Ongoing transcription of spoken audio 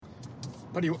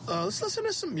Buddy, let's listen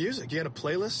to some music. You got a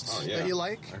playlist that you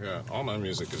like? All my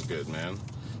music is good, man.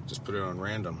 Just put it on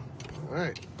random. All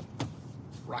right.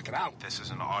 Rock it out. This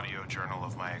is an audio journal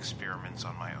of my experiments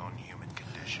on my own human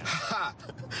condition. Ha!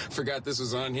 Forgot this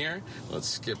was on here? Let's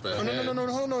skip ahead. No.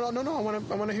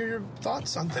 I want to hear your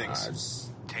thoughts on things. I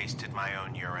tasted my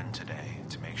own urine today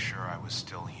to make sure I was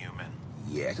still human.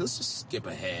 Yeah, let's just skip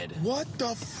ahead. What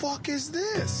the fuck is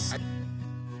this?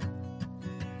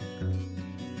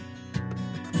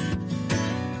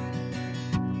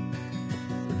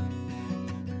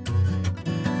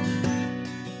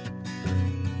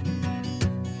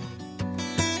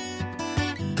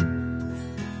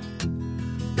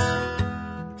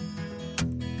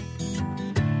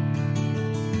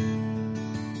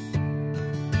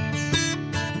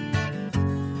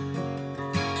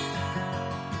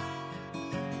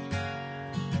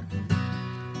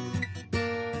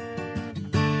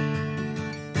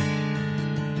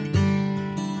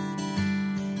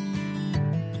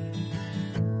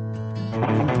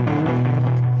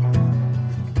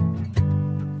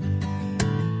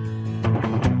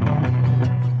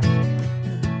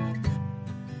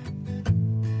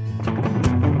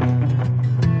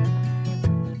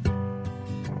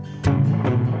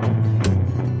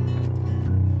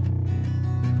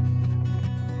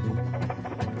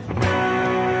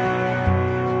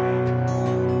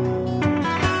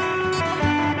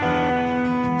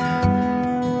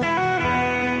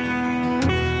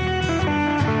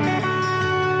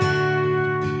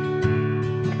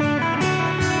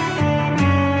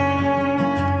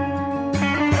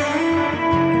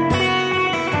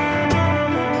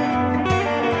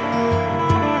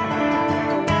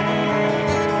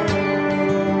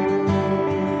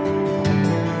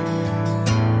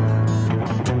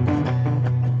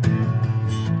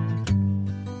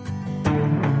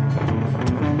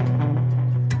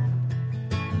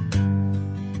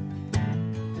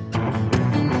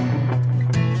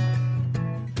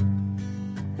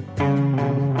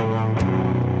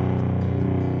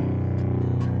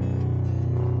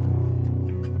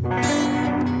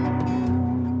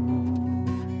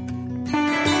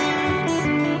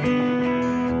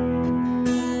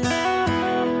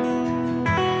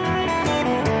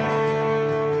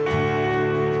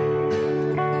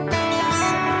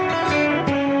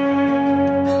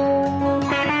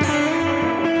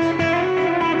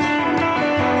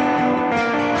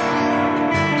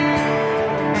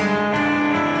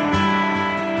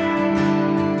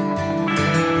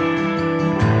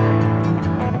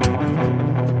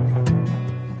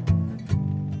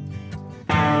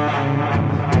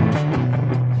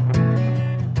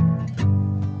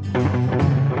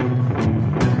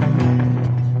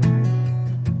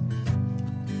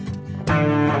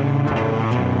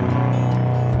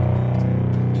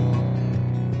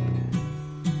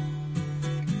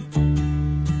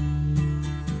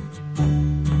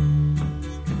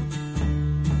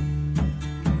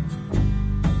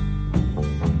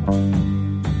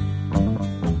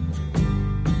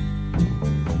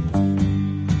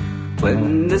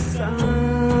 When the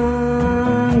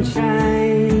sun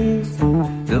shines,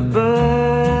 the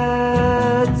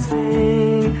birds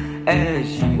sing as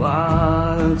she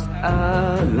walks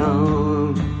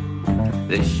along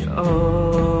the shores,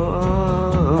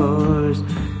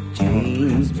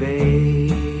 James Bay.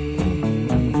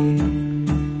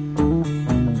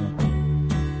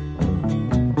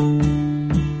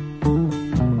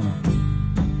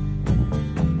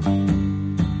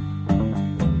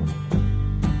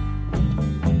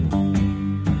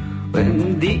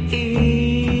 When the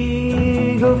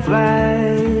eagle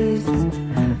flies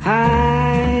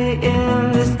high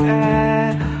in the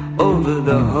sky over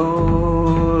the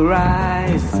horizon,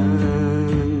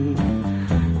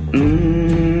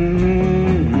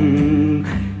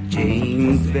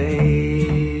 James Bay. James Bay.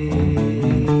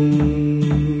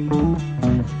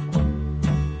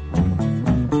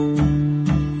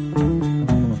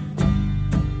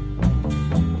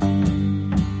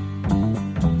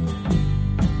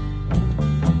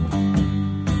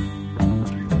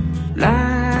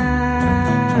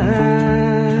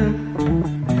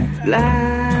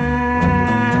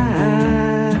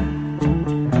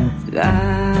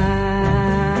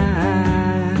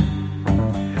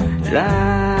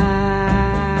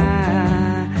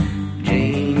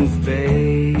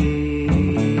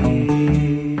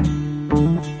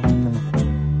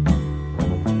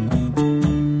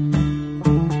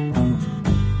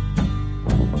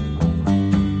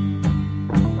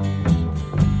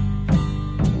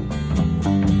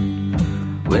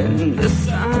 When the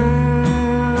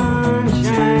sun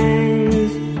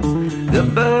shines, the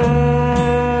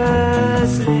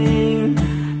birds sing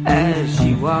as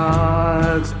she walks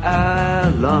walks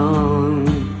along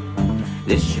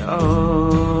the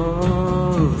shore,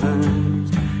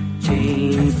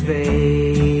 James Bay.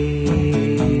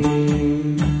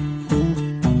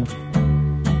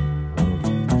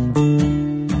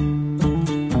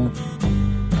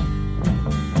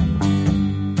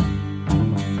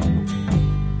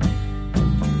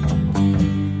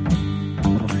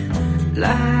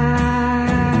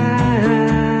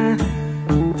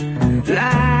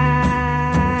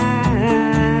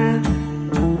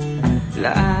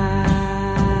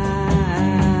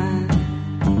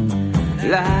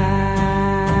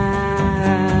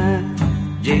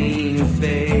 James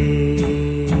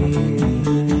Bay.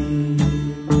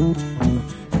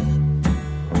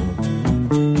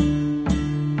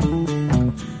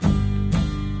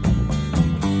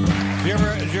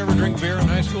 Did you ever drink beer in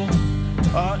high school?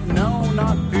 No,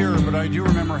 not beer, but I do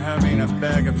remember having a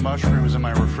bag of mushrooms in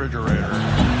my refrigerator.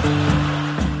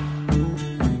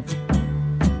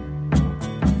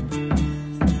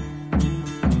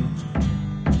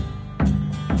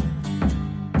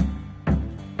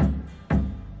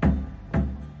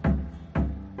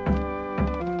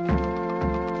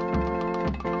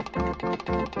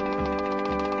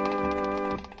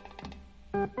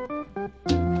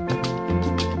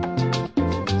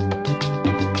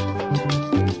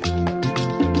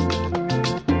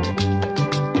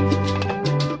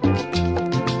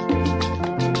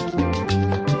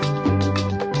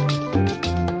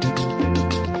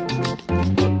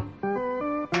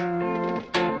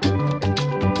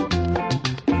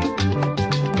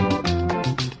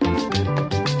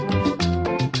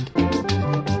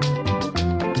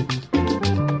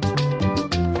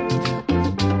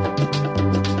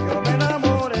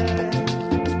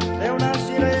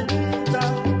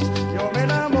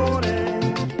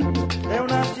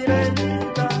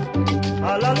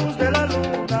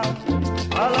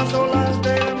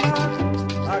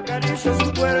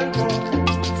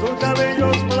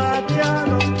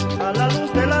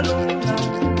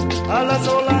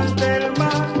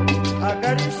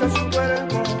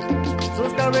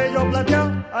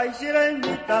 Ay,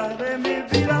 sirenita de mi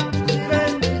vida,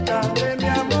 sirenita de mi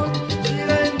amor,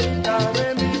 sirenita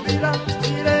de mi vida,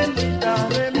 sirenita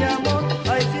de mi amor.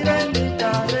 Ay,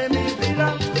 sirenita de mi vida,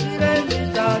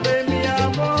 sirenita de mi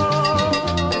amor.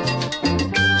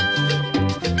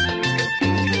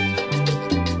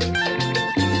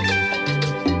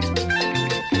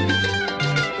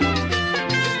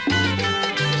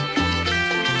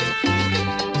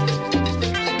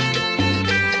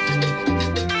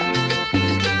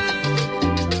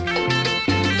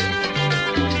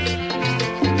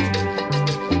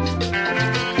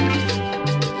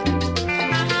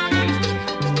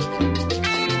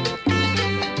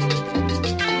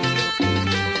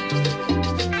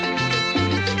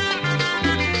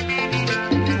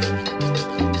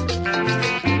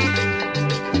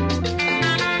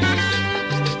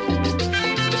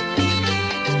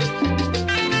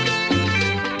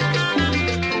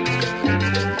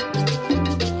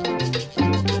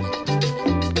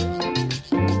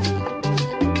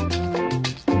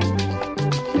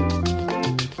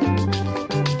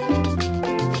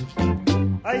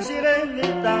 Ay,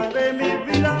 sirenita de mi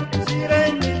vida,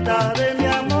 sirenita de mi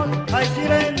amor. Ay,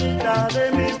 sirenita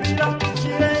de mi vida,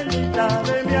 sirenita de mi amor. Ay, sirenita de mi vida,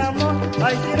 sirenita de mi amor.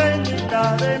 Ay,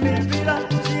 sirenita de mi vida,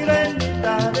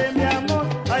 sirenita de mi amor.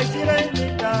 Ay,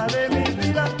 sirenita de mi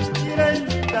vida,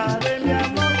 sirenita de mi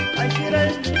amor. Ay,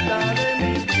 sirenita de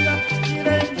mi vida,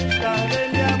 sirenita de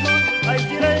mi amor. Ay,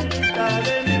 sirenita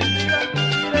de mi vida,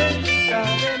 sirenita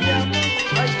de mi amor.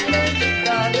 Ay,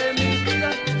 sirenita de mi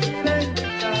vida, sirenita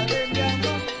de mi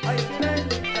amor. Ay, sirenita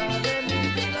de mi vida.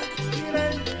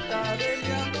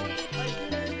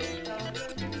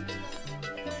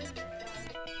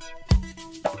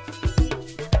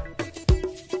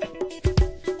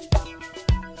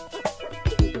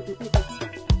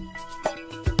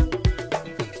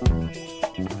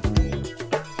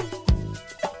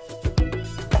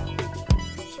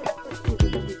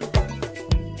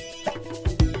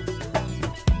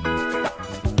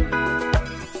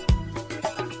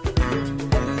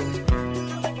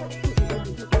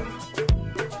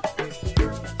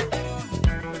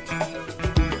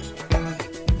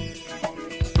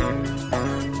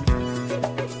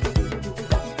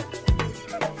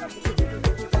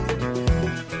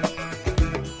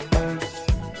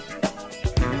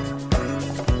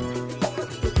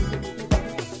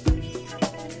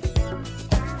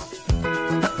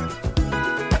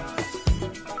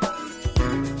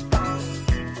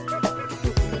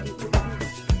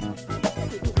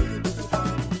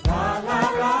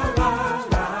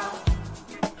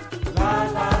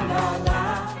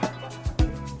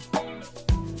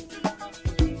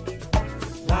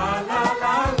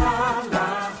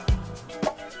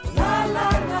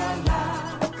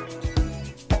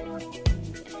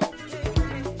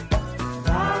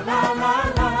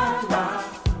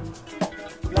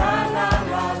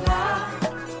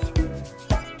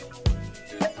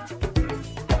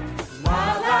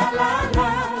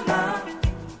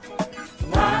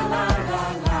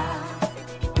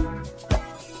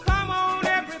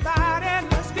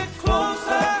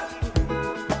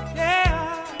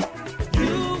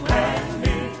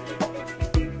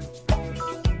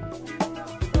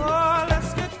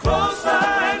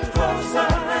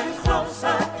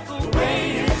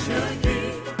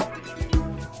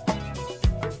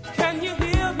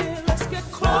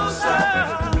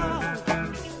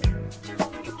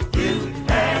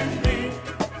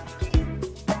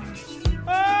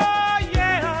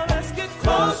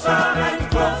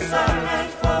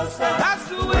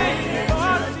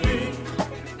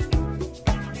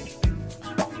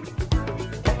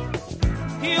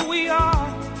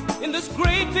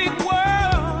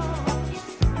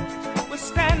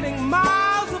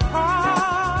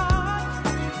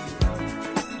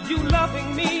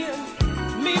 loving me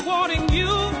and me wanting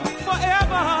you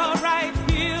forever right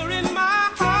here in my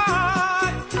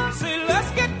heart. Say,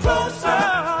 let's get closer,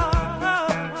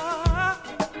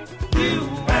 you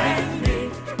and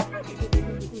me.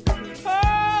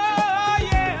 Oh,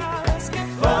 yeah, let's get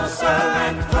closer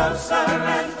and closer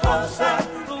and closer,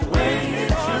 the way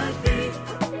it should be.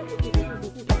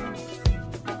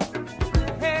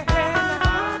 Hey, hey,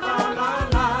 la, la, la,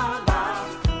 la, la.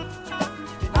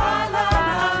 La, la,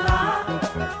 la, la.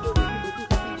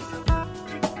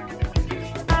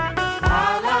 La,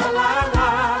 la, la, la,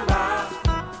 la.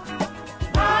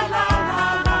 La, la, la,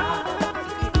 la.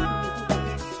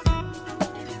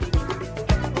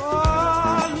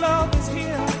 Oh, love is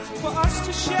here for us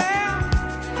to share.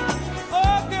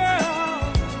 Oh, girl,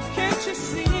 can't you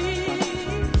see?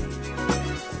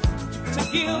 To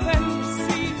give and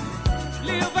receive,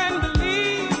 live and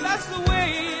believe, that's the way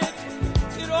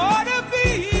it ought to be.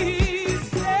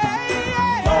 Say,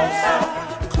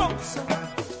 closer,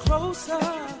 closer,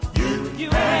 you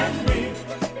and me.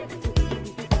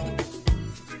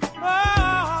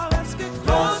 Oh, let's get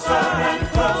closer and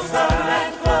closer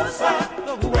and closer,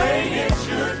 the way it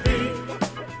should be.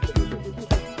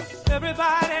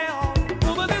 Everybody all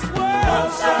over this world,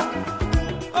 closer.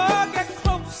 Oh, get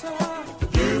closer,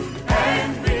 you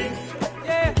and me.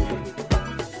 Yeah,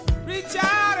 reach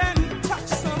out and touch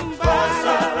somebody.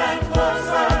 Closer and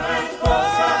closer and closer.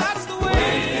 Oh, that's the way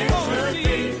it should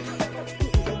be.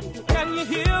 Can you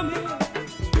hear me?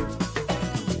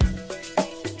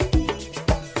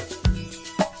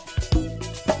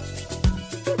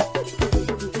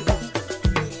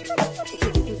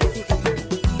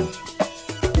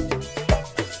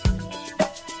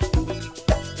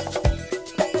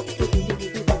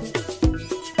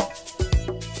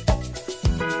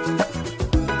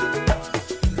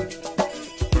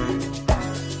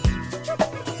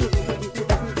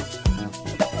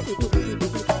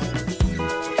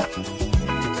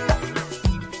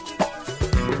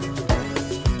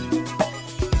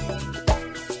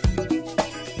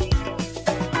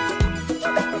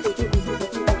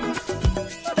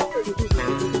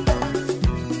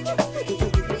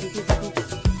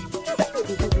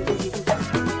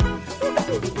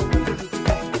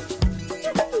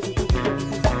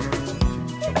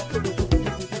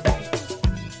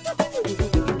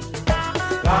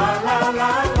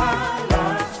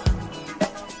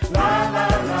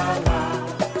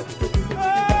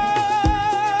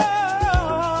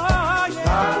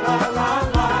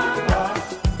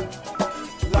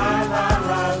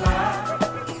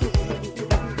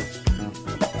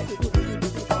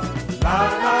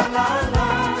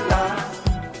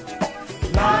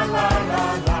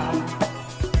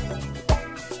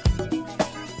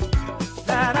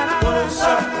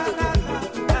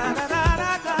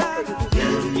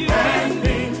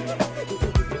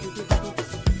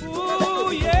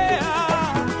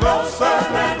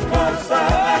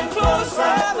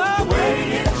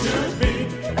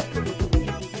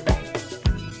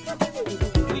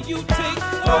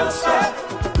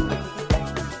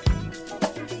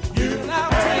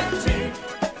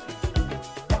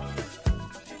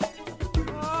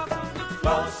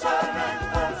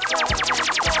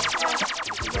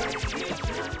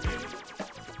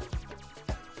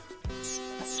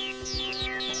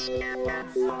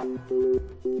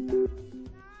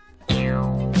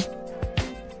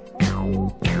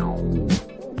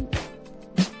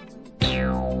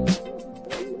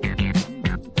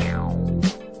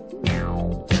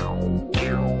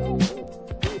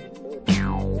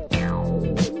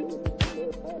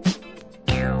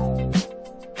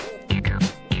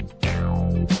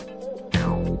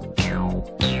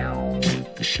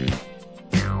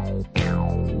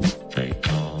 They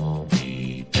call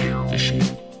me Tip the Shoe.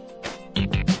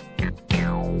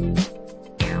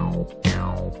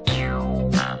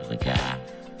 I'm the guy.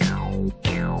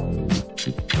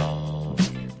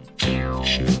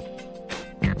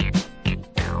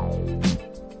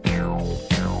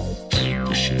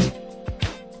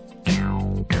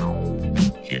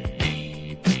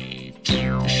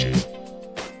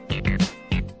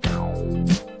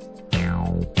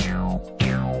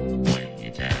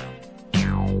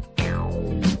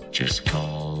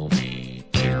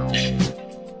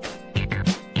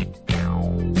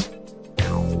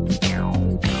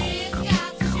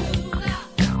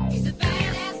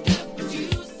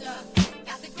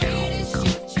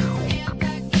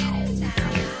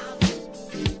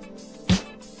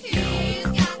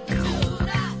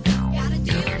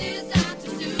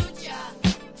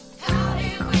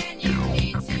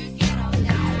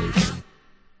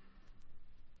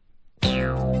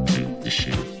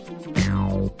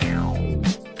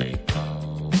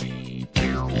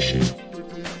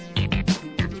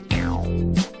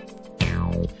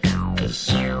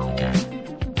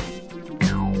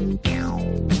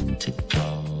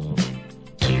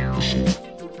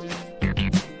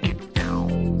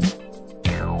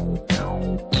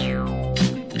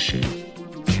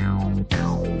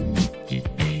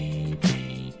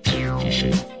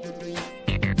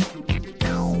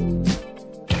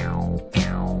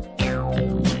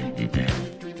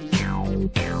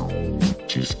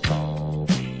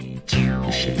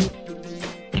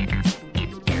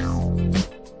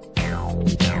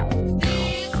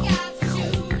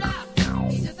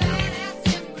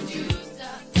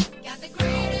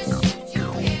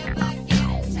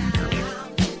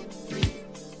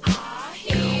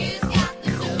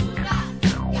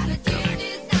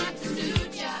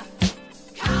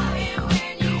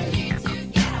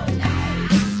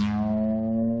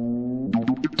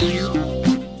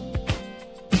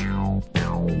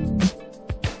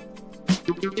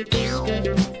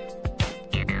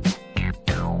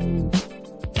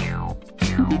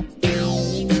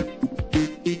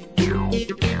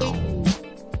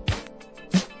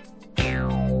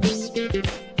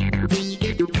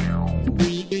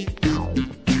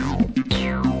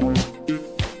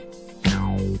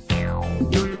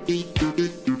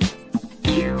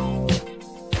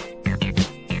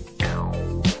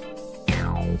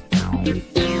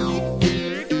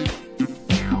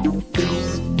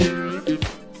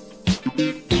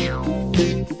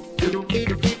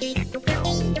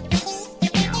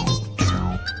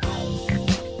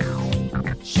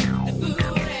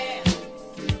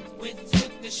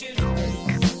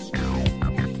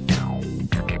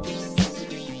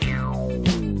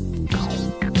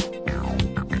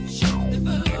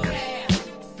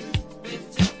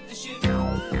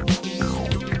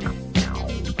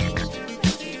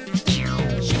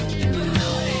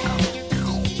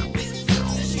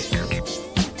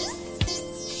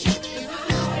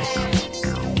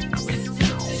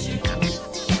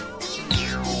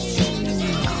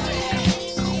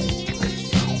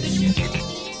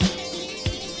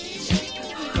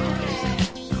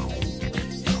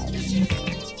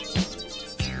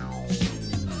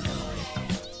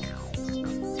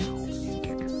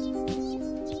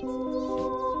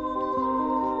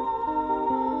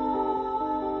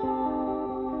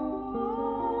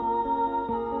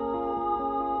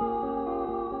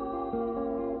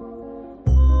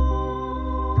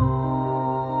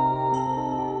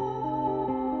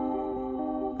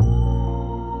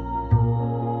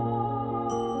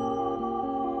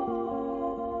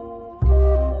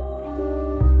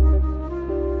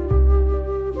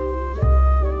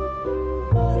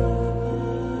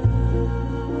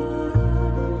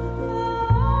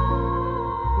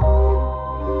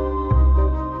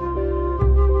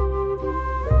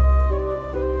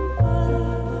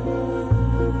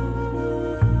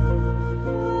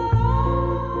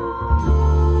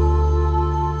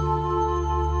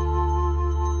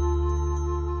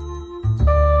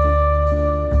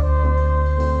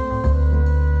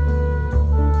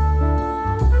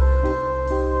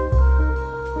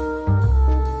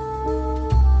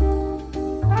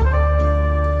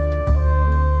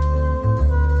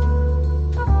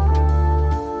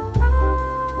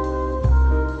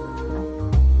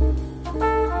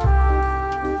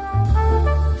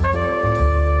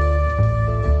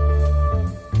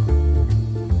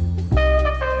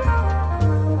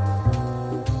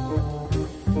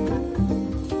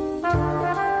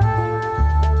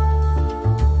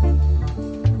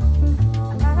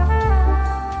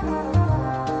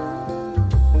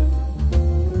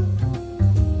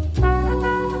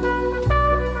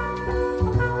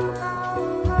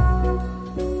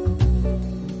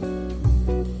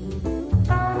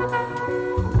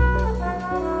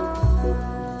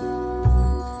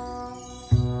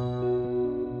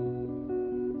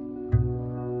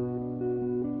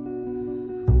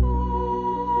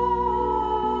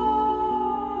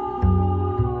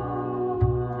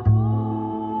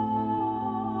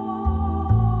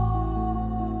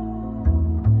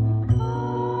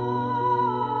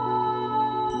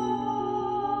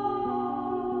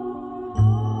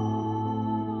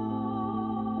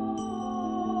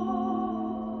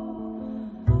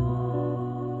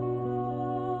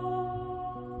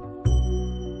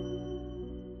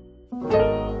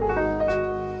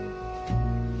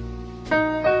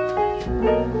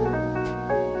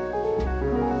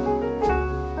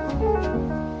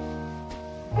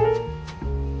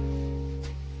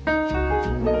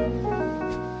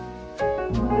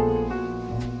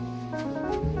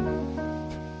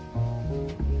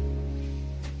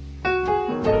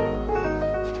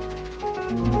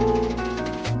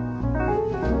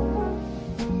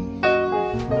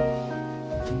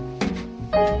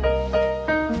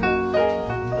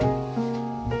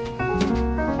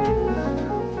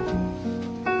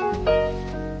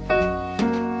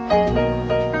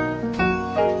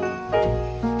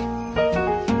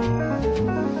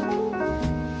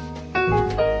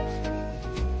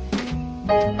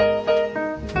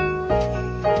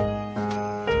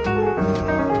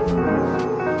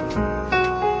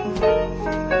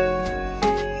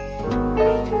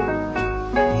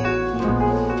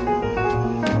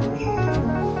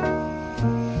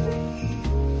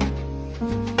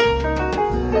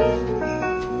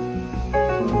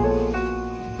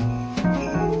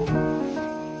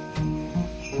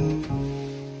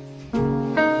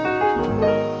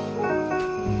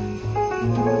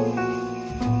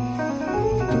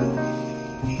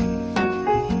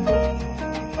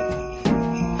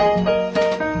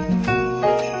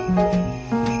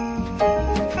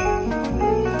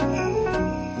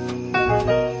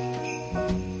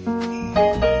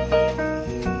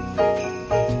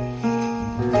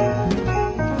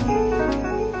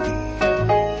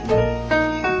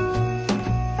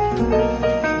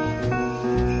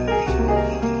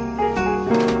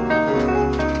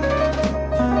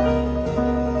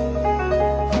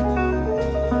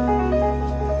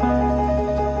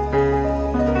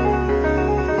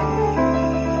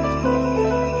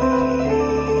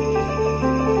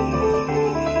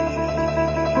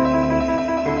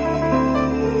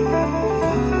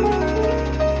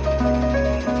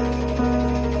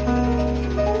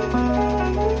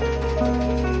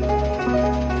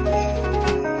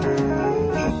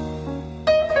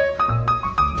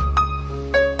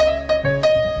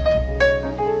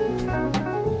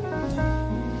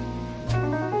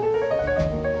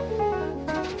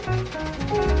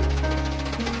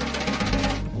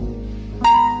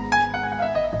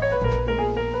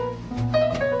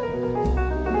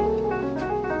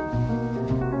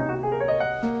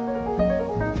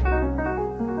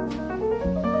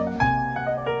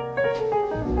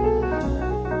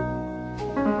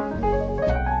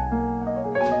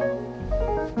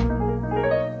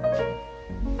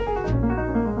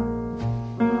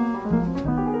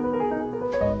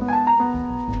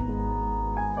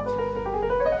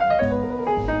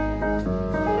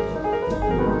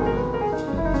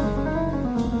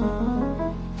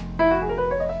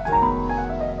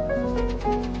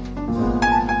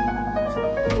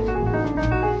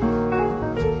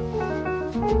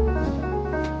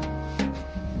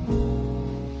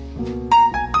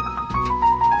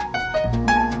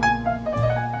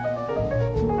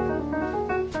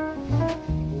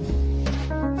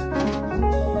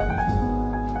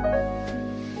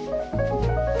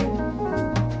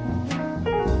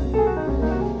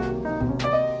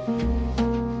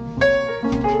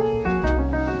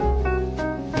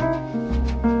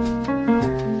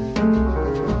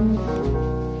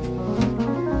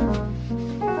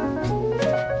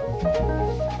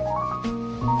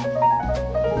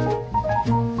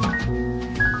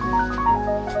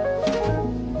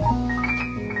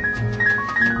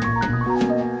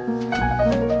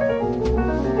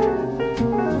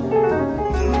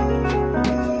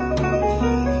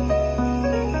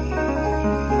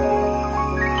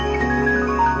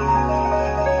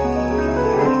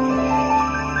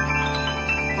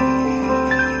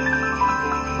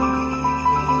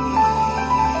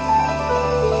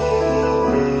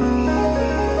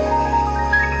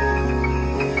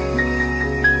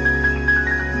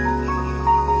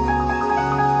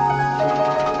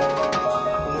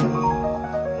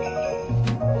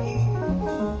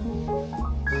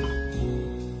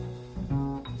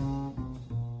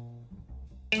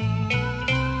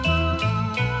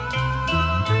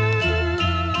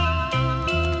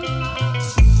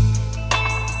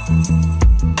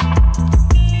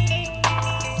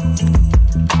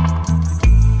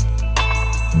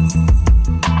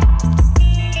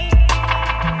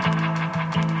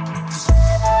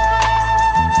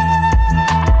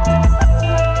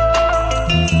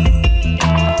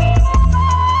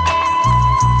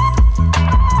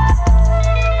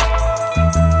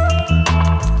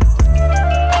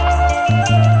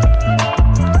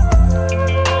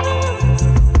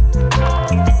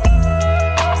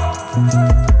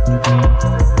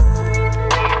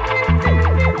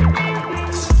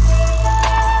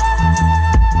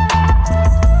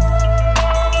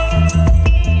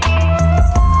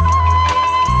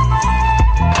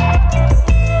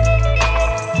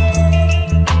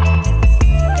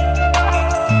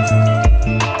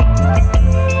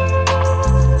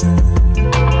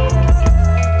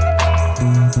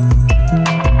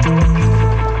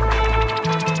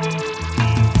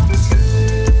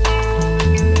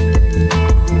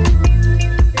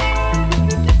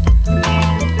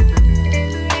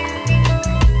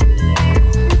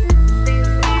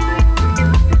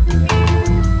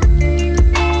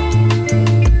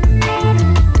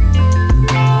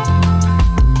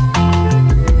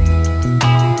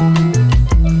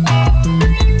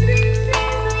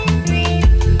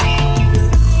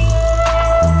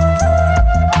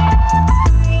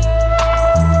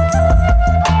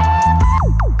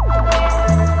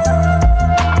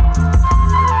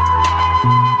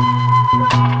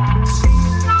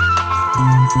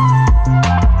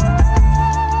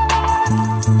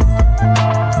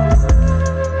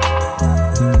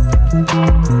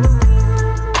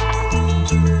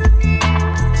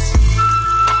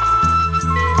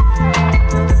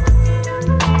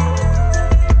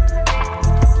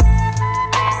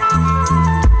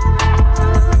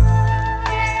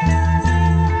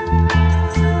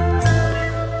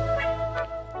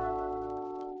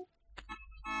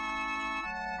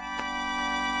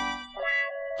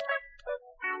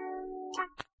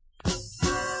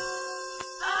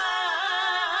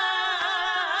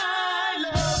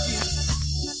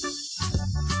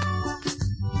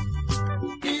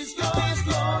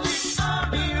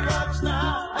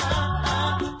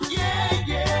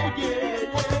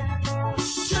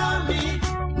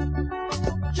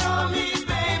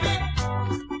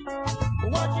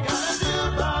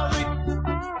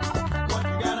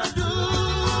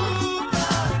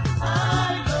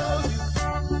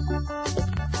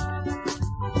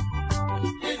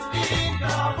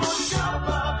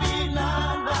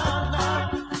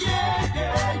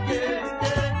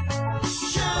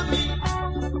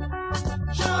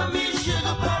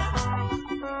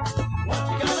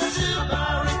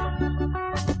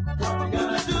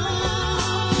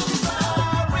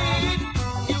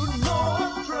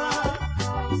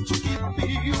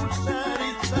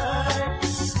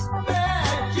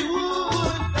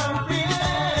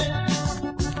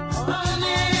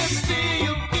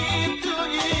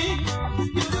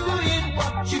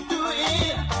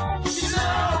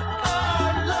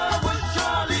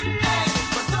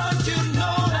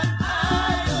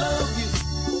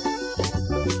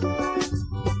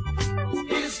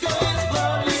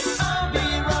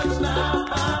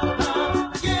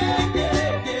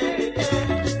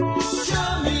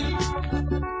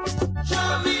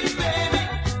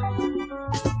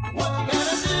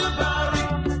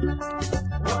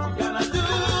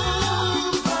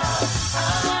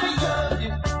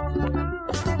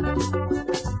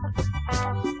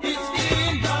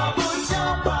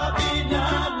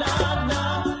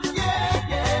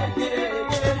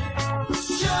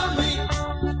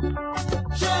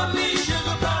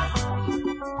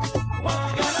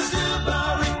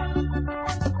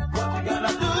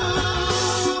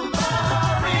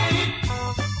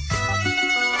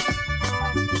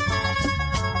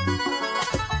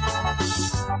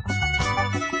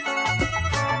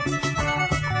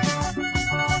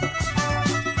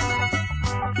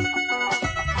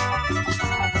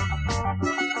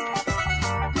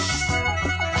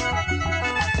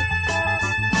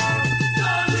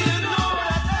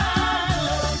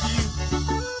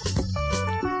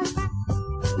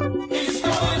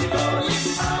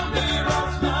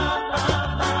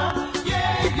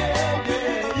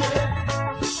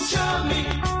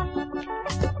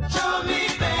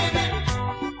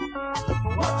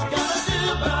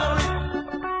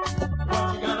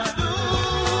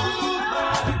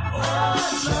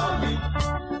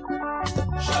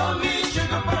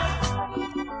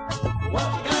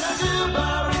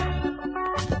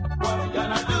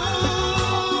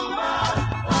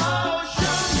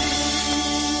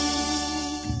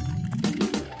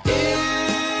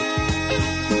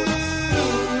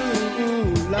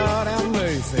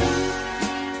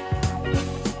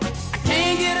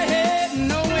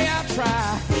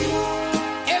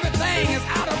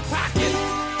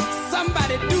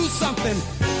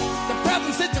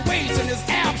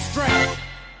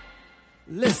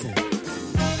 Listen.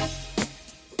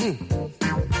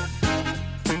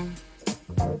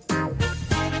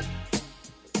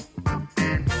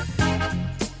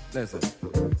 Listen.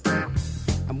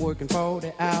 I'm working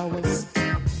 40 hours,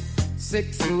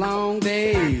 6 long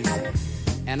days,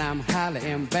 and I'm highly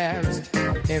embarrassed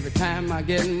every time I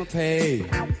get my pay.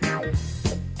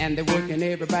 And they're working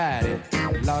everybody,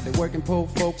 Lord, they're working poor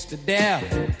folks to death.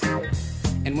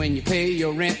 And when you pay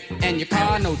your rent and your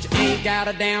car note, you ain't got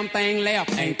a damn thing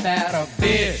left. Ain't that a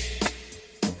bitch?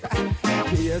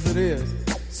 Yes, it is.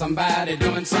 Somebody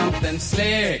doing something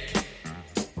slick.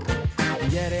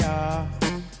 Yeah, they are.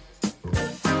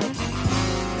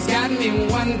 It's got me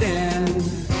wondering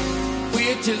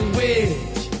which is which.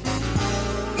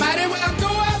 Might as well go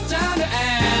uptown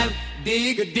and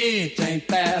dig a ditch. Ain't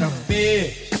that a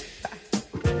bitch?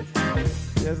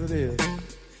 Yes, it is.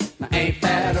 Now, ain't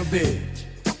that a bitch?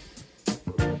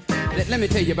 Let me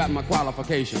tell you about my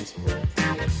qualifications.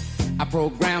 I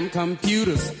program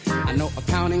computers. I know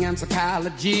accounting and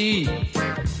psychology.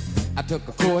 I took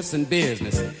a course in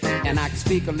business, and I can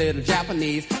speak a little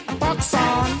Japanese. I fuck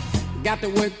son, got to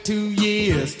work 2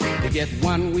 years to get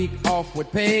 1 week off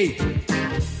with pay.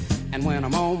 And when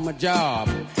I'm on my job,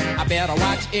 I better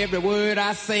watch every word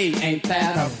I say. Ain't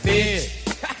that a bitch?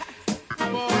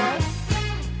 Boy,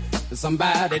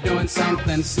 somebody doing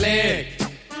something slick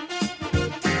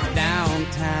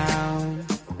downtown.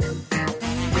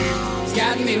 It's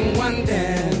got me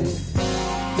wondering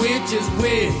which is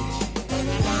which.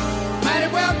 Might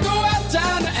as well go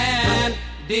uptown and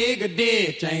dig a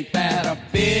ditch. Ain't that a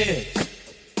bitch?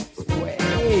 It's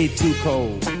way too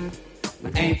cold.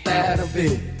 Ain't that a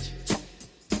bitch?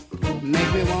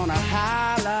 Make me wanna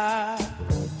holler.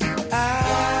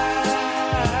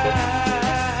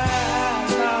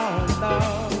 Lord,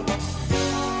 Lord,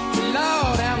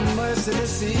 Lord, have mercy to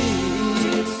see.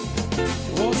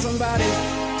 Won't somebody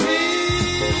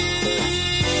please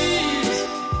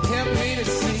help me to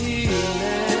see?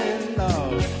 And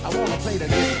Lord, I wanna play the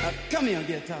guitar. Come here,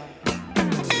 guitar.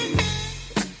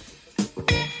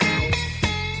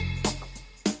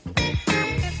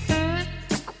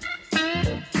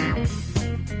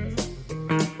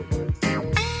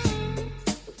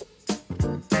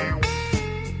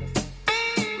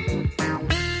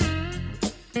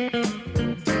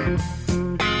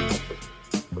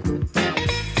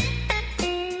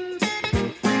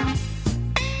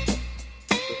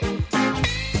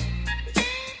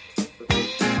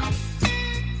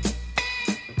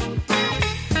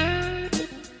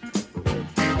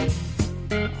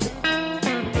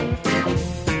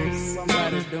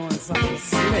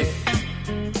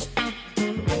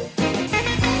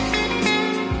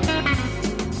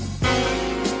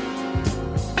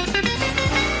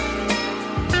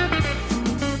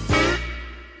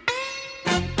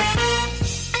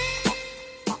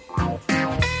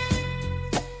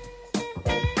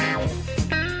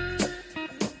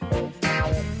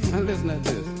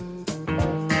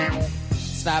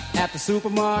 At the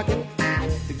supermarket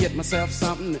to get myself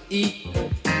something to eat.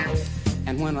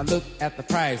 And when I looked at the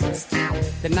prices,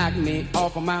 they knocked me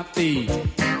off of my feet.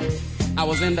 I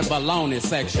was in the bologna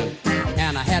section,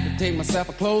 and I had to take myself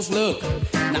a close look.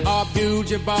 Now,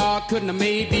 Abdul-Jabbar couldn't have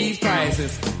made these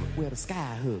prices with a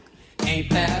sky hook. Ain't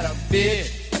that a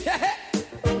bitch?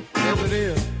 Yes, it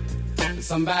is.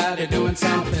 Somebody doing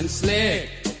something slick.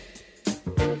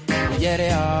 Yeah, they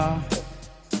are.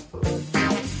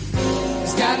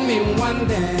 Got me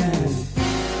wondering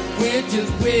which is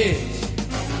which.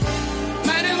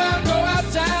 Might as well go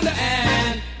outside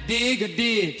and dig a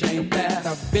ditch. Ain't that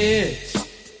a bitch?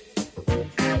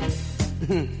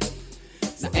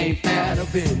 Now, ain't that a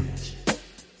bitch?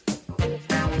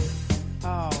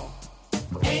 Oh,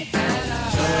 ain't that a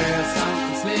bitch? Show you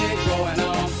something slick going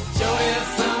on. Show you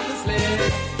something slick.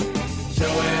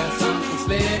 Show you something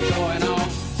slick going on.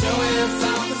 Show you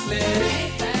something slick.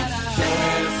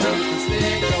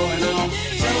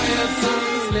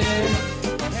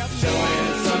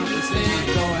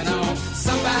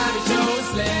 Somebody show us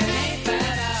slick.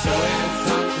 Show us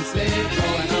something slick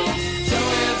going on. Show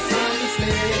us something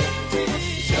slick.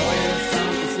 Show us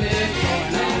something slick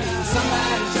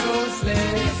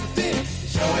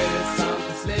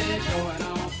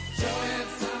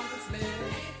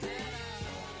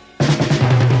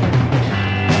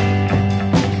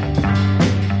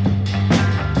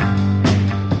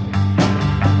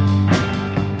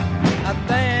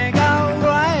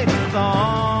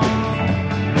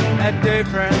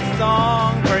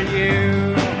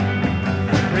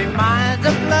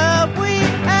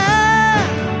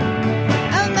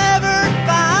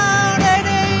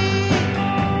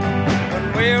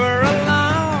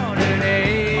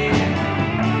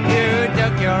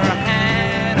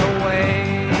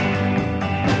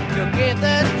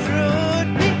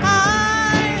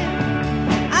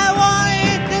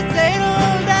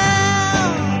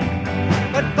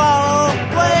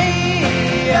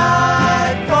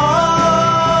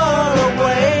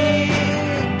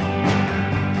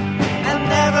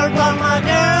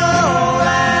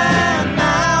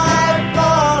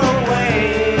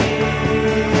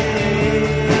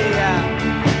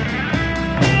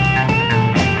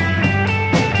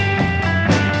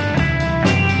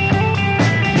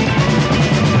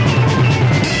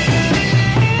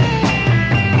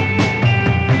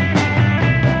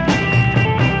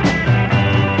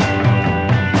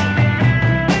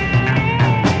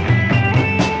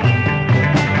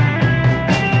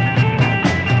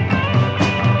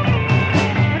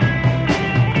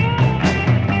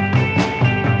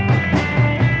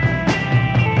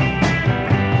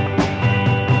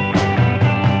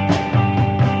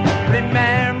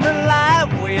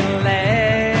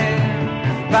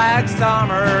like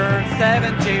summer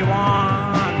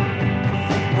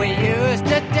 71. We used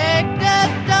to take the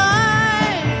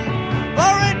time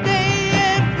for a day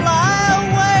and fly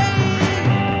away.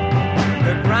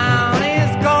 The ground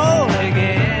is gold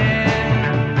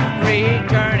again,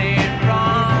 returning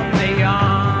from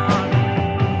beyond.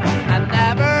 I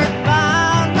never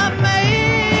found my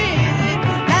mate,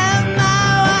 and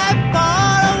now I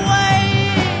fall away.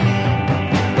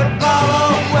 But fall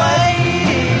away,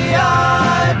 I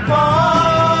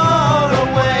fall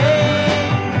away.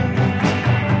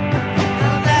 I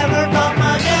never found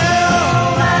my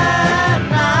girl, and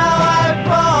now I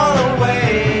fall away.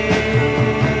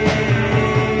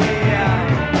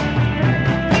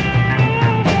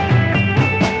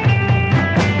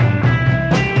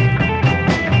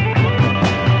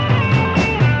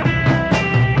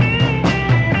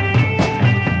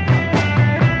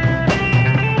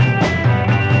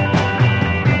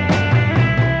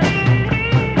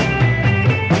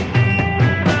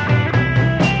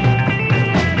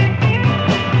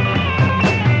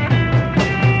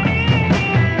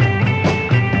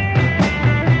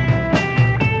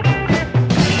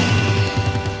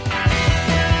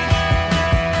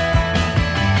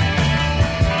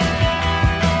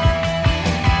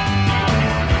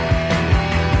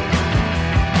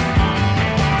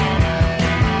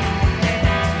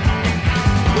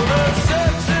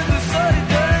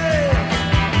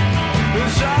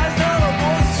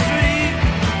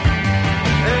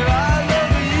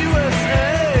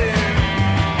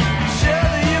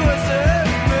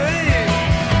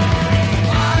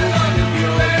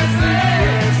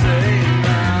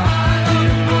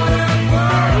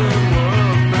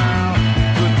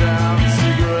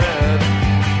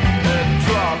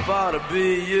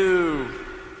 Be you.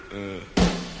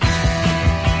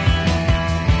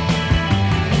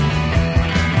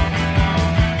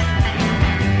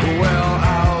 Well,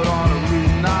 out on a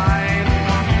Route 9,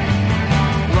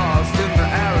 lost in the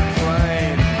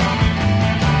aeroplane.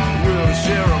 We'll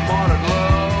share a modern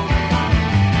love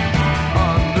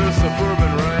under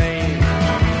suburban rain.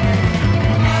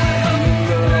 Be in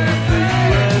love with the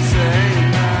USA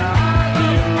now. Be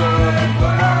in love with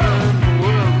the modern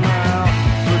world now.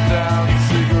 Put down the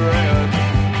cigarette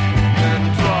and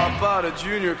drop out of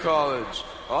junior college.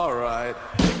 All right.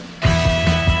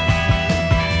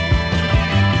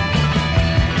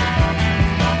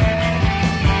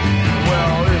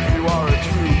 Well, if you are a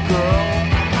true girl,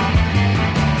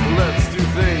 let's do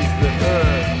things that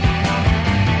hurt.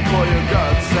 Pour your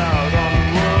guts out on the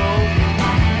world,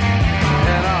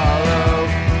 and I'll love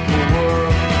the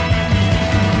world.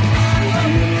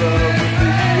 Be in love with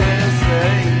the USA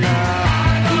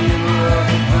now. Be in love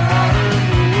with the modern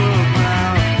world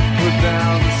now. Put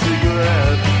down the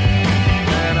cigarette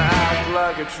and act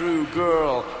like a true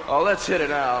girl. Oh, let's hit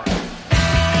it out.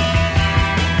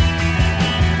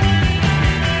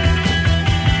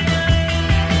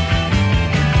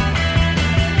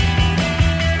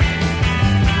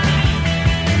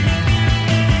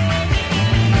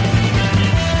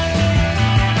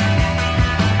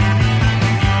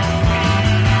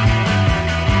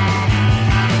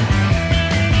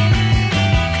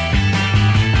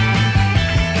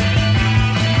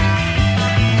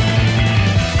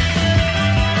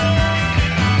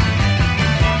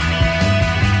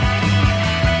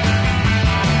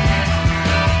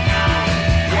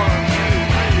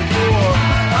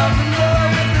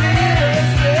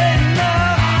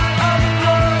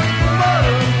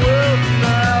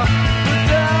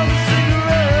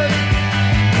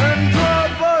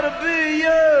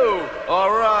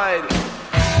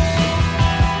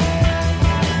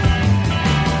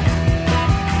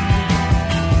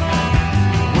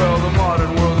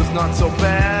 Not so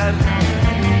bad,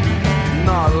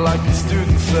 not like the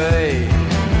students say.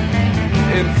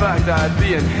 In fact, I'd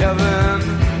be in heaven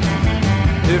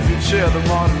if you'd share the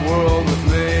modern world with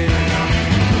me.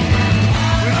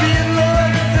 We'd be in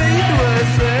love with the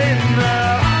USA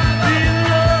now. Be in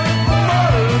love with the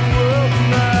modern world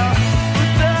now.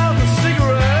 Put down the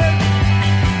cigarette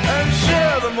and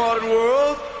share the modern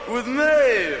world with me.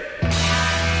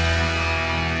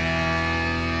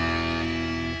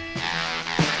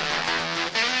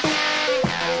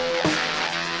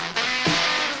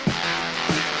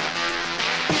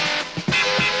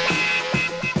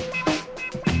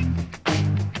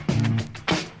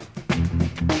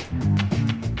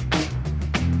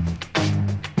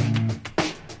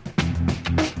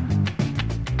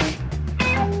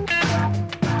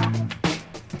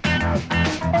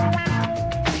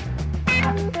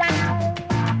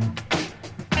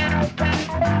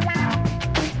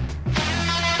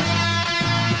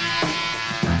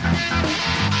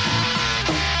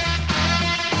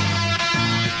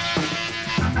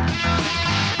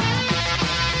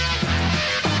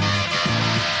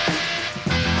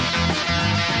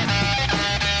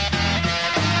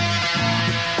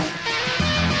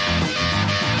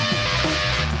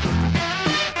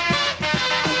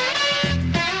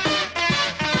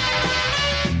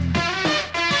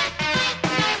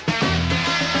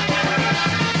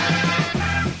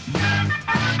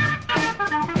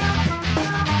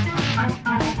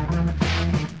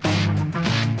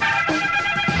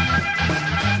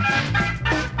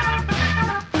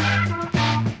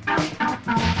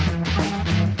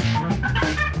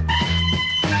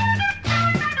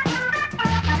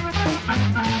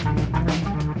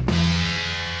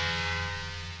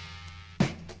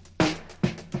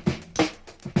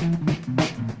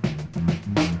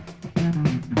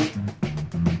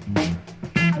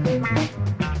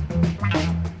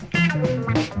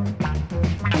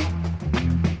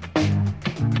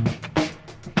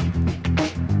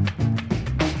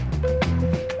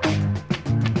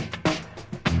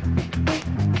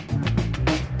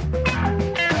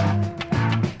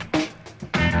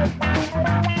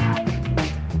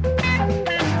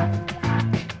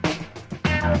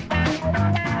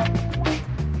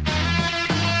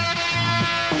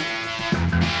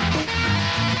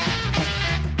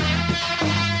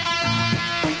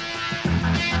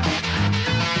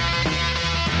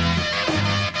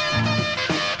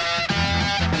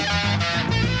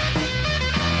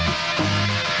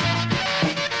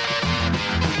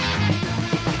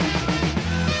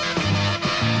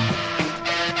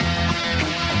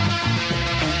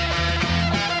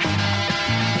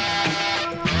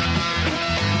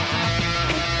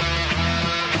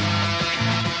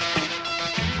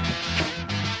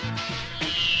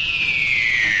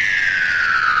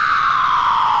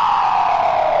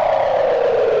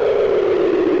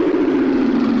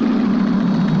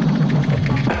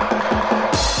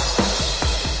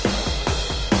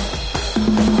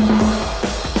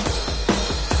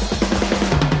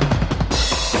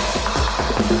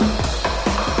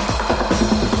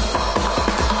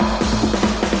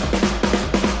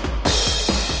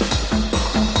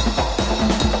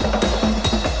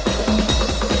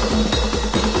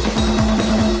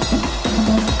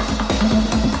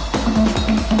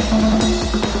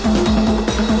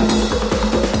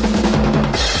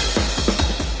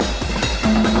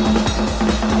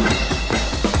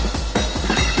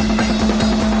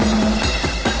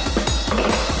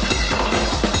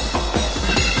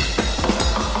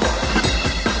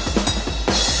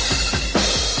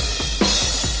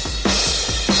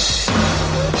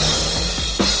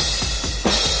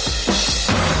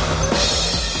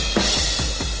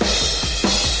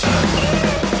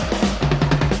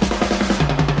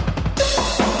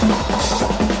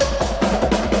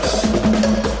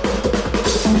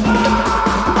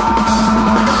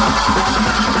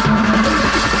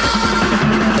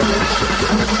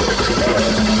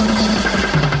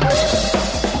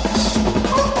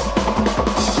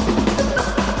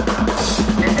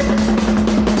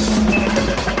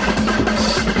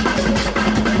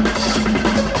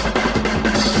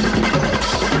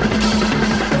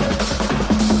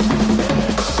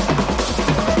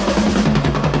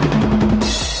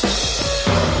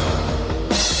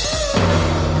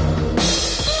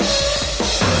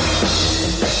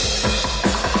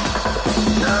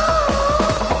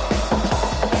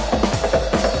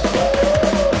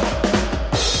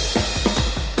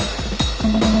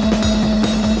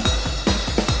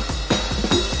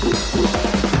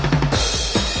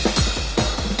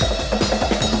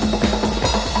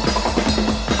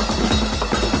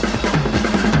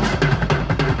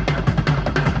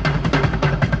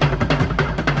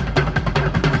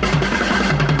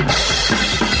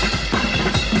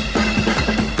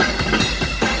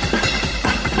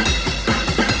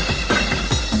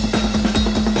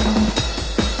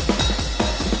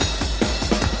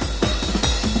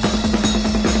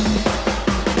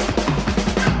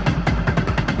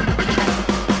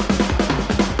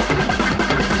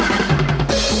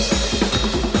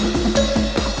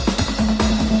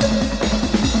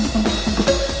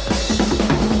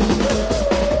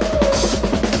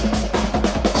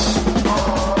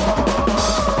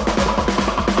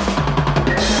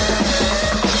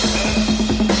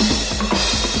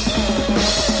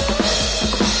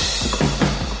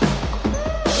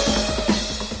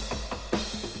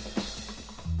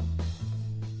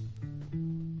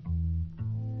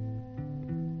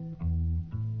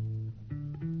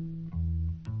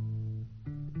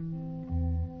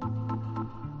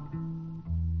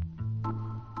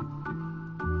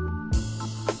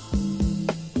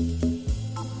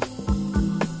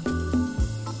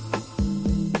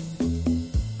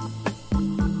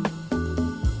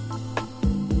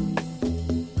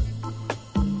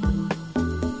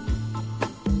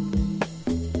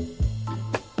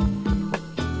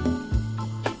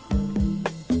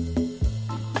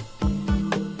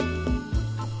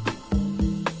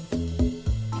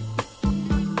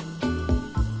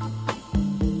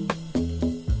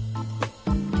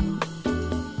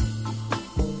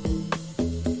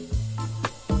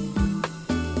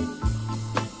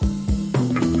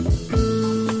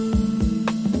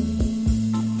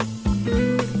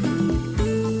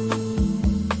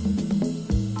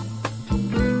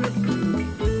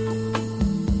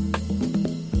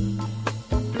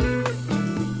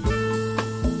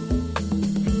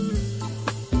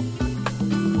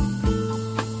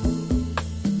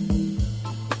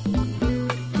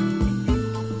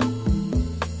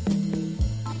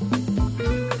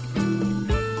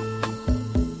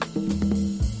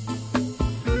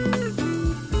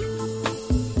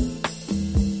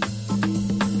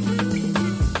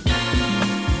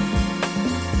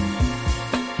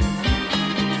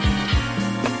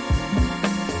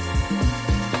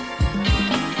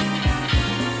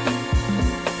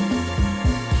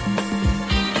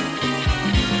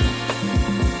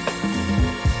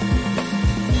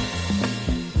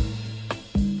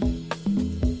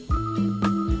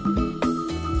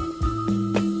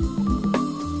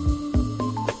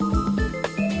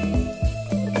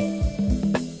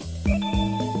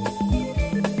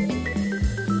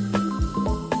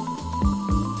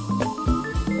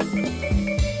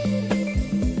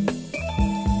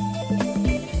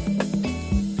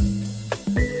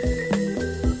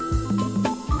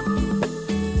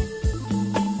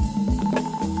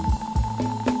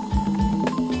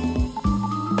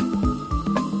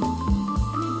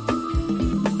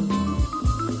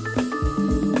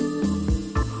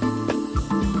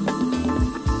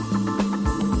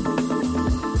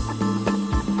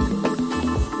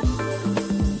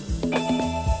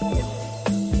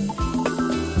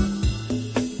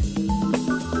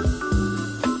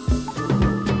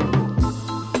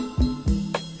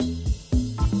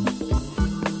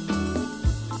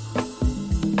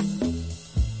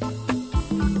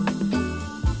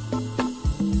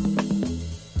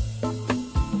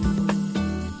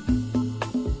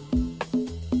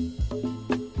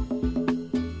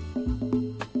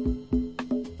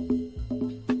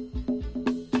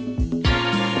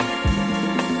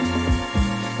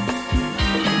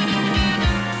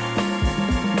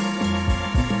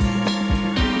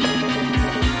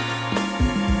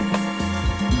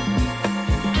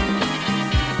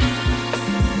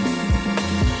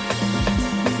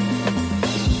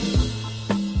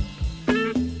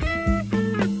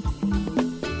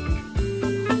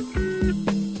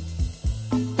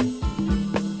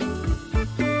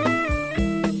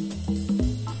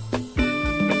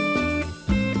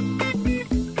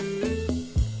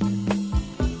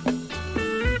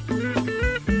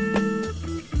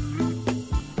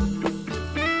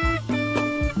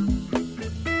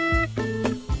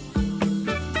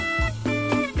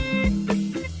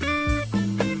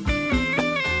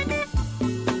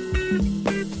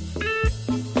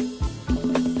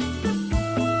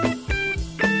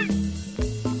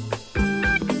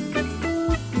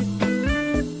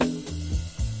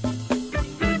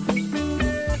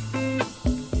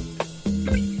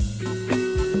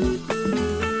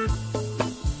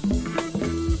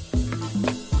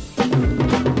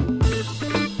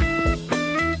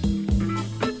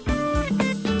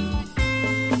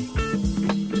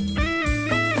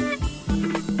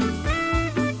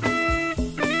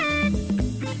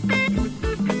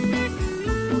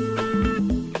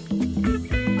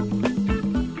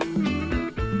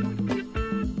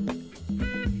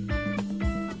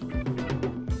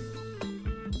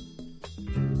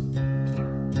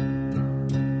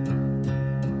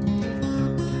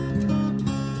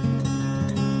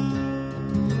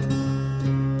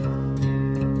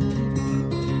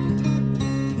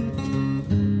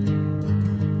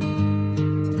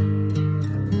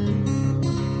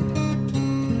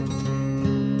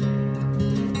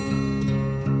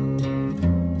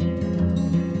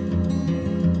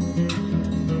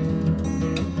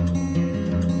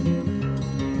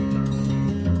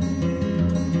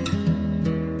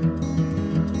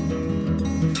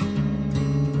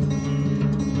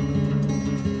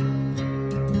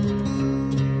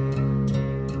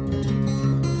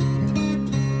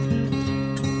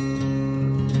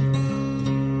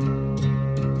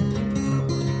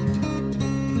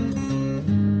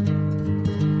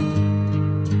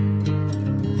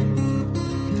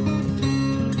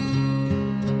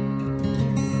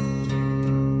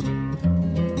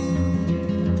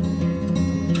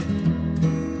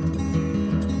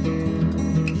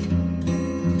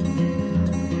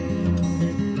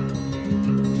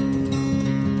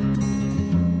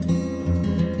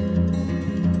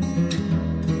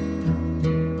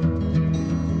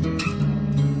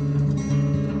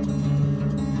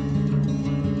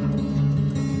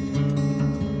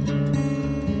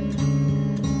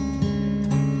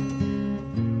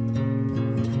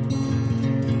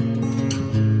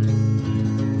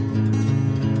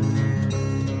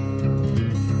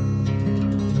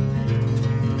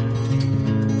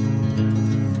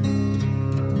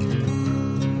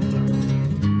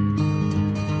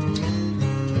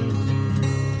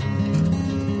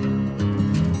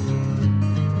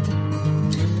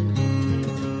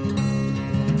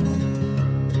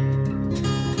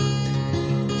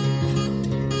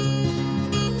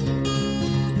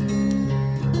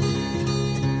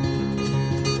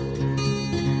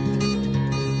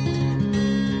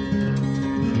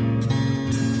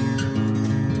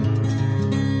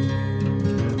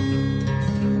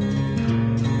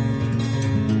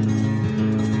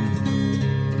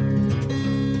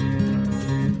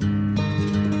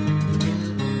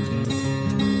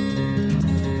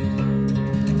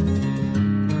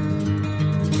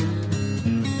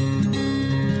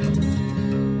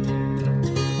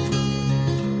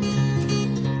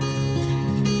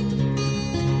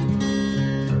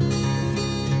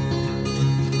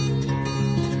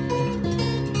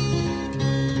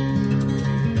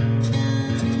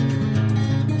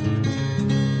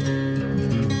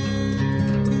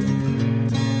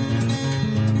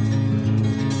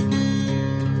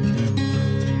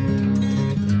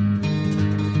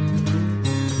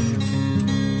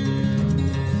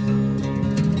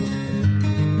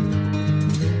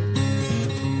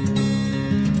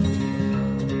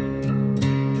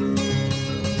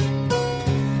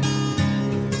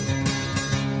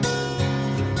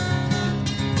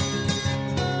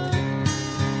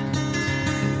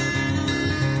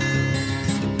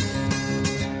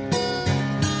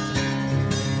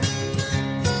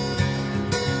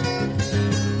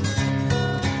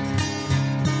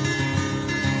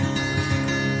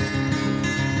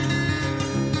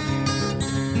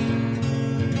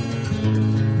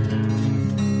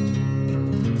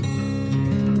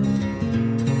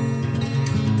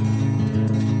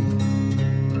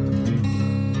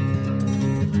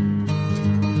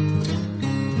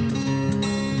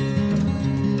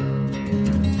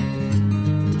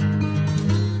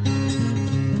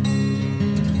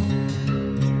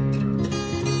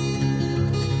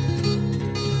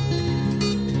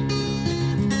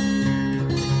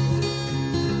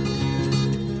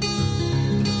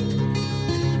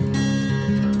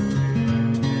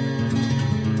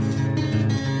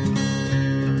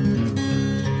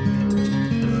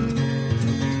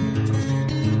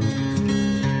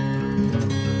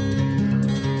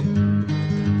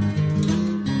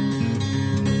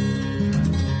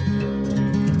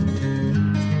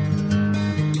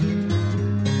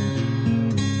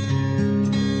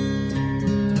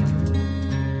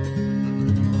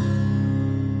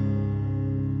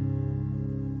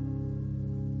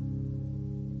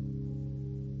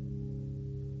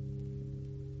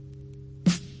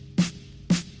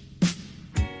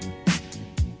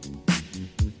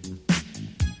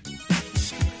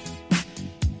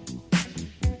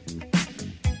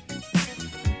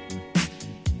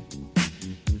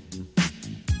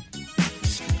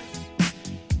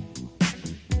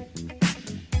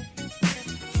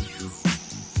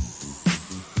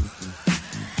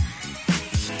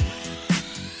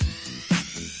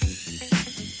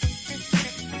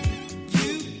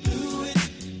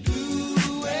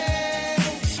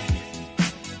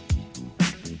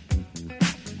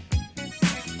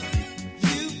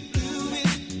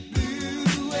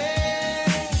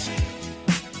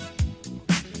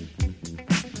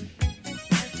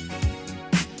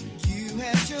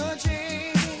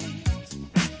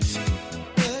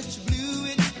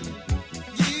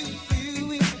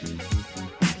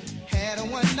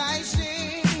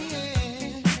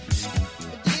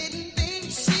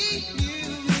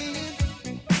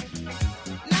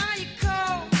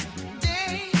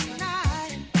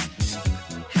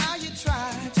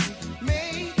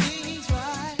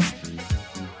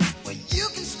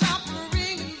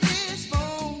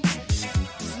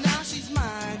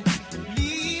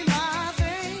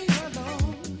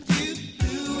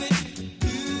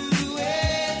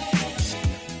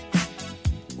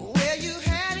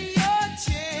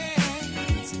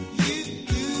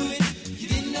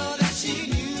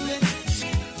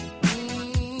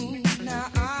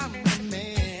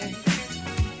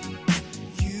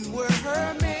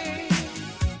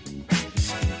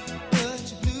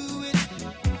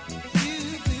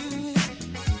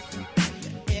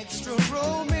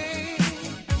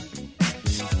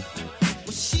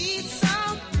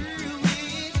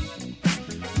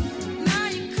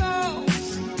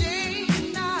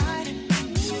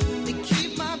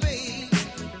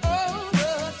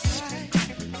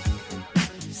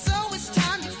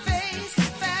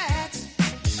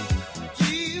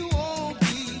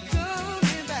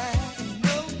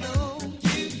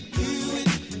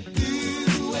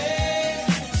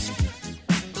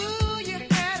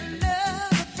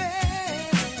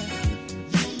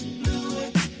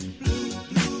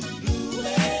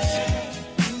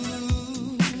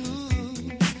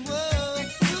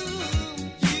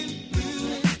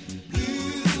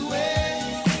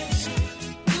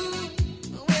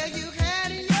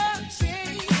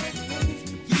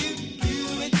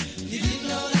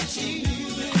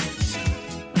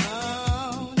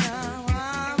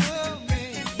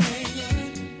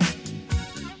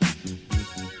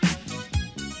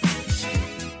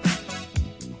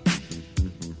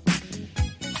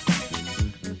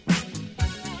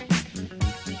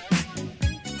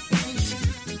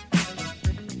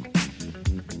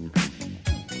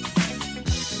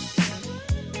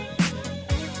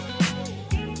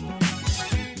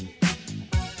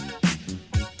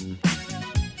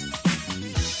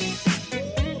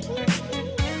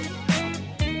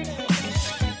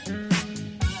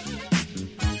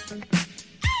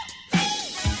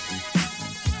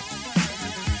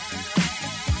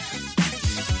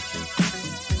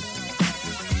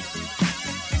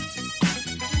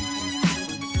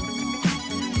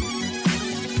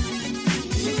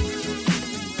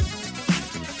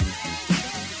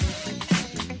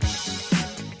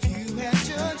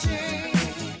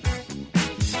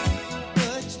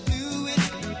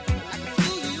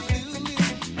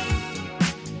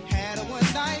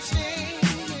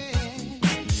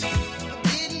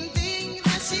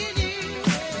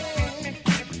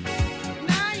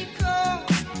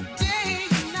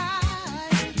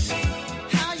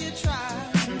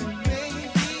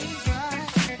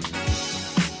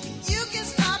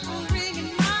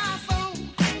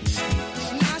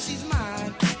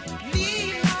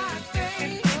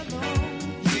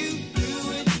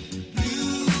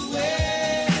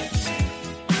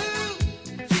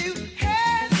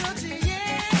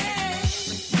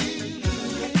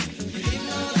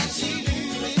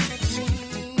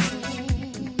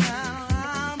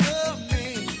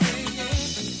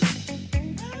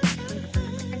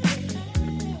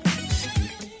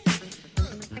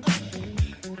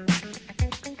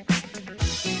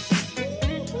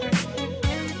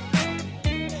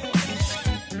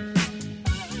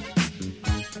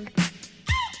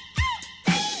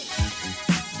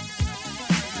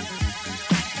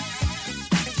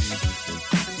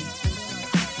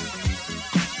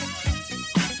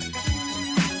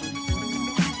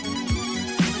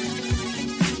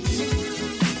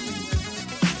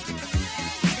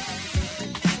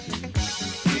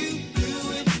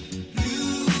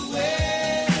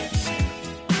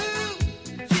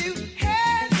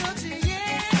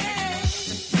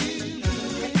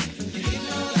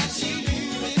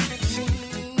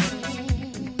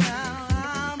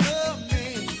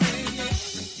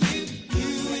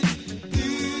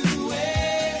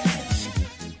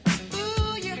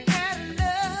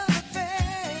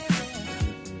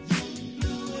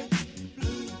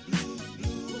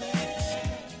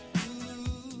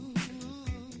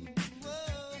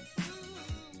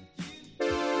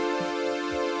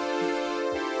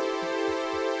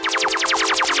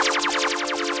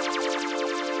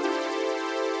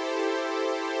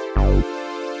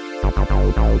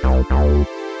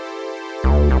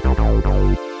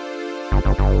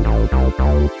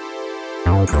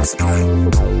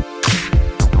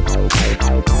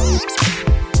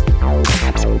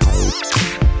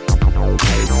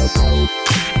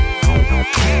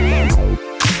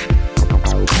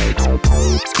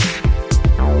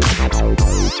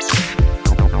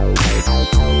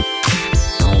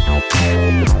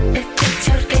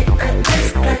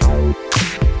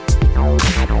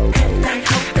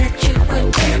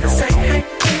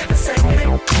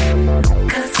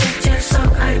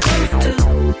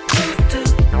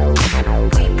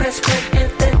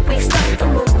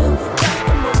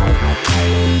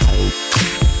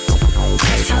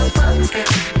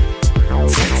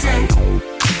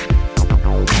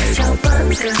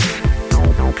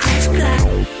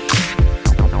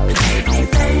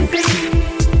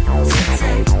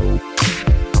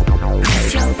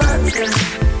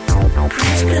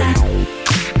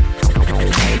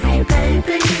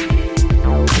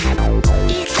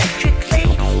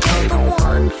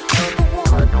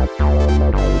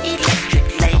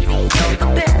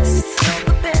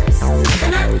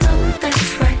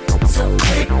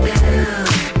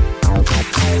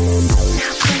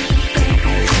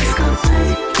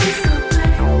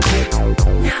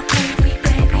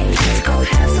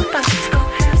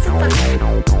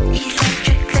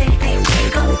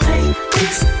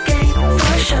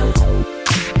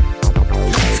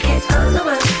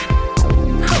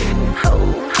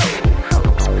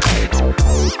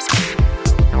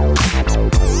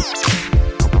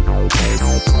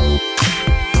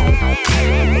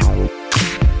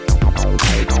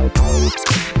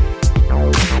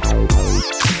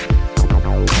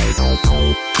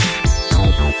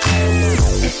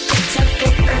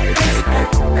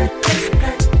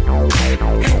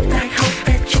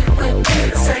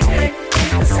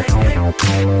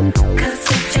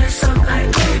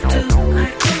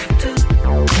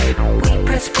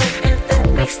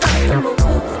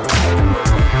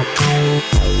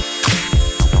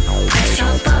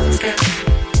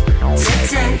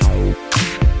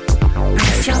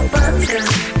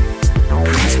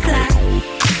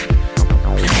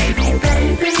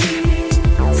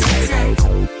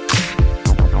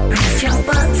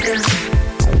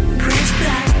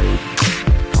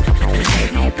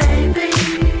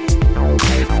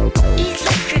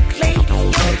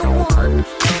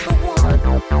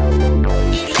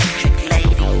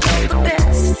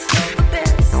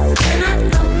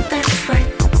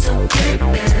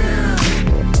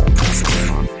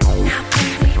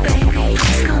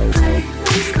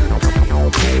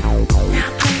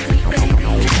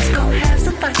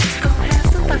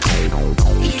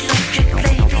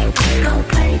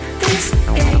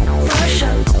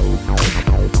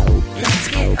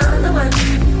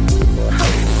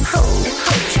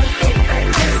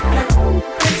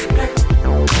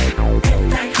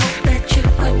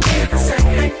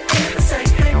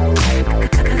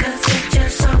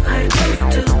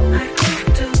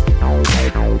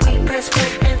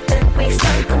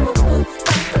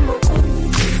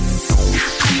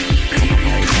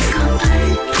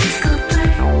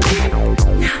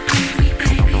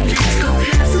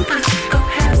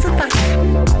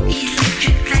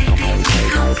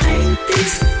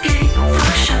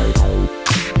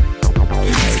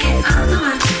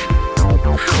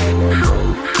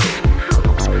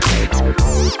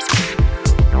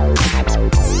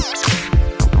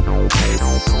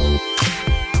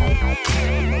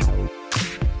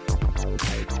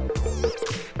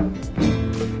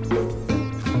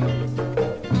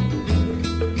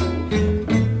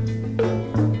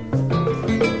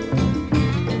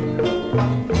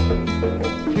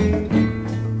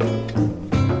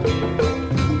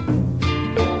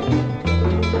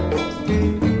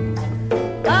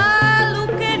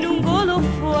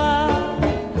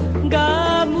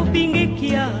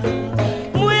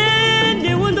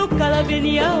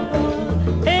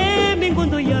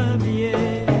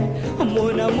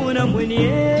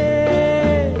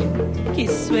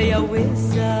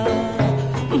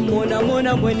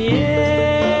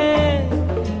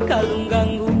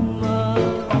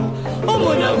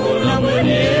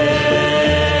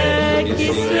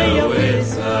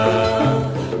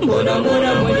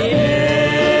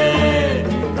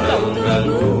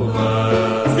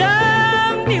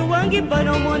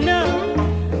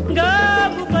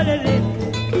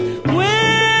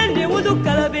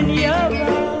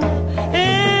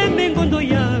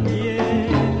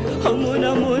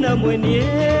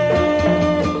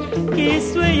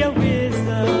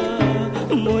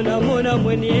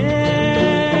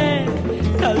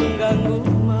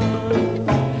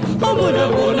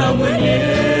 Mona mwenye,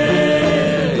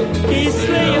 kiswe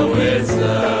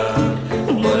siyaweza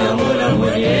mona mona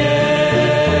mwenye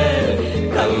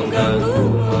kalunga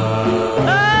nguma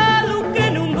aluke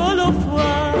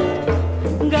nungolofwa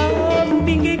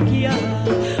ngambingekia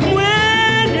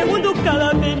mwene mundu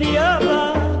kalabeni aba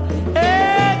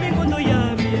ebingundu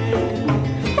yamye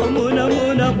mona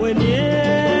mona mwenye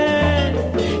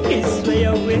kiswe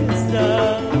yaweza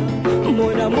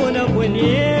mona mona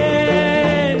mwenye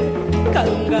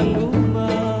kalunga nguma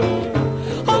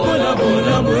mona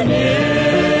mona mwenye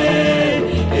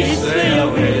kiswe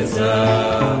yaweza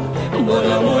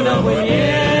mona mona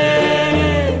mwenye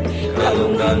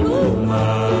kalunga nguma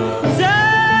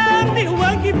zambi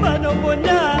wakipano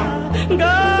mona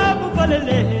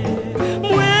ngamuvalele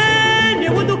mwene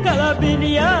mundu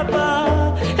kalabini yaba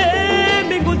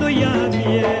mbingudu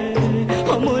yamye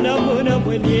mona mona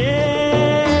mwenye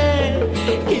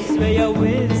kiswe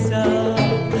yaweza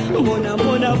mona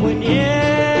mona mwenye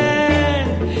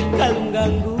kalunga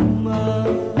nguma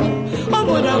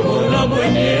mona mona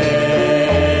mwenye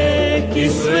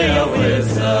kiswe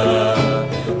yaweza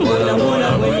mona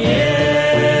mona mwenye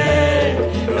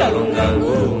kalunga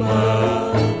nguma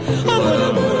mona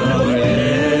mona mwenye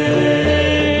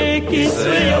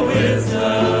kiswe yaweza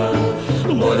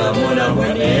mona mona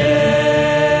mwenye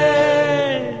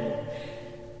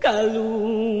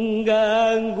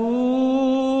kalunga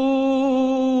nguma.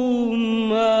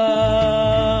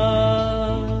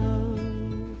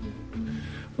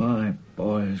 My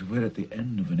boys, we're at the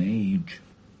end of an age.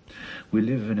 We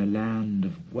live in a land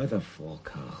of weather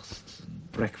forecasts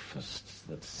and breakfasts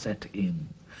that set in,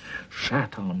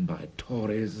 shat on by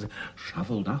Tories,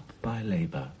 shovelled up by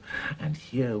Labour. And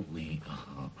here we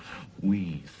are,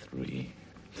 we three,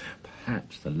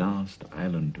 perhaps the last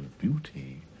island of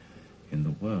beauty in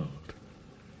the world.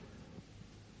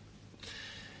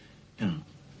 Now,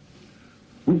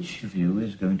 which of you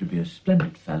is going to be a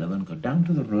splendid fellow and go down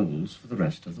to the rolls for the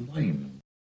rest of the wine?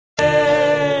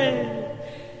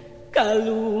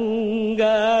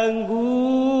 Kalunga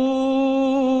nguma.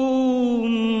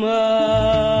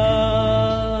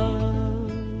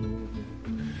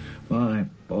 My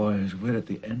boys, we're at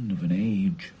the end of an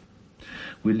age.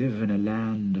 We live in a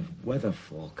land of weather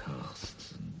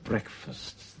forecasts and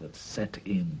breakfasts that set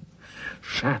in,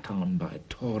 shat on by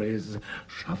Tories,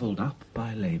 shovelled up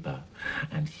by Labour.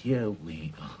 And here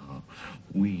we are,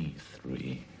 we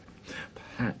three,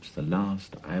 perhaps the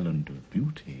last island of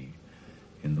beauty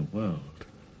in the world.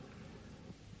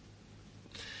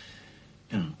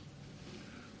 Now,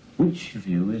 which of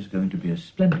you is going to be a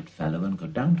splendid fellow and go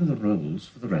down to the rolls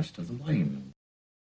for the rest of the wine?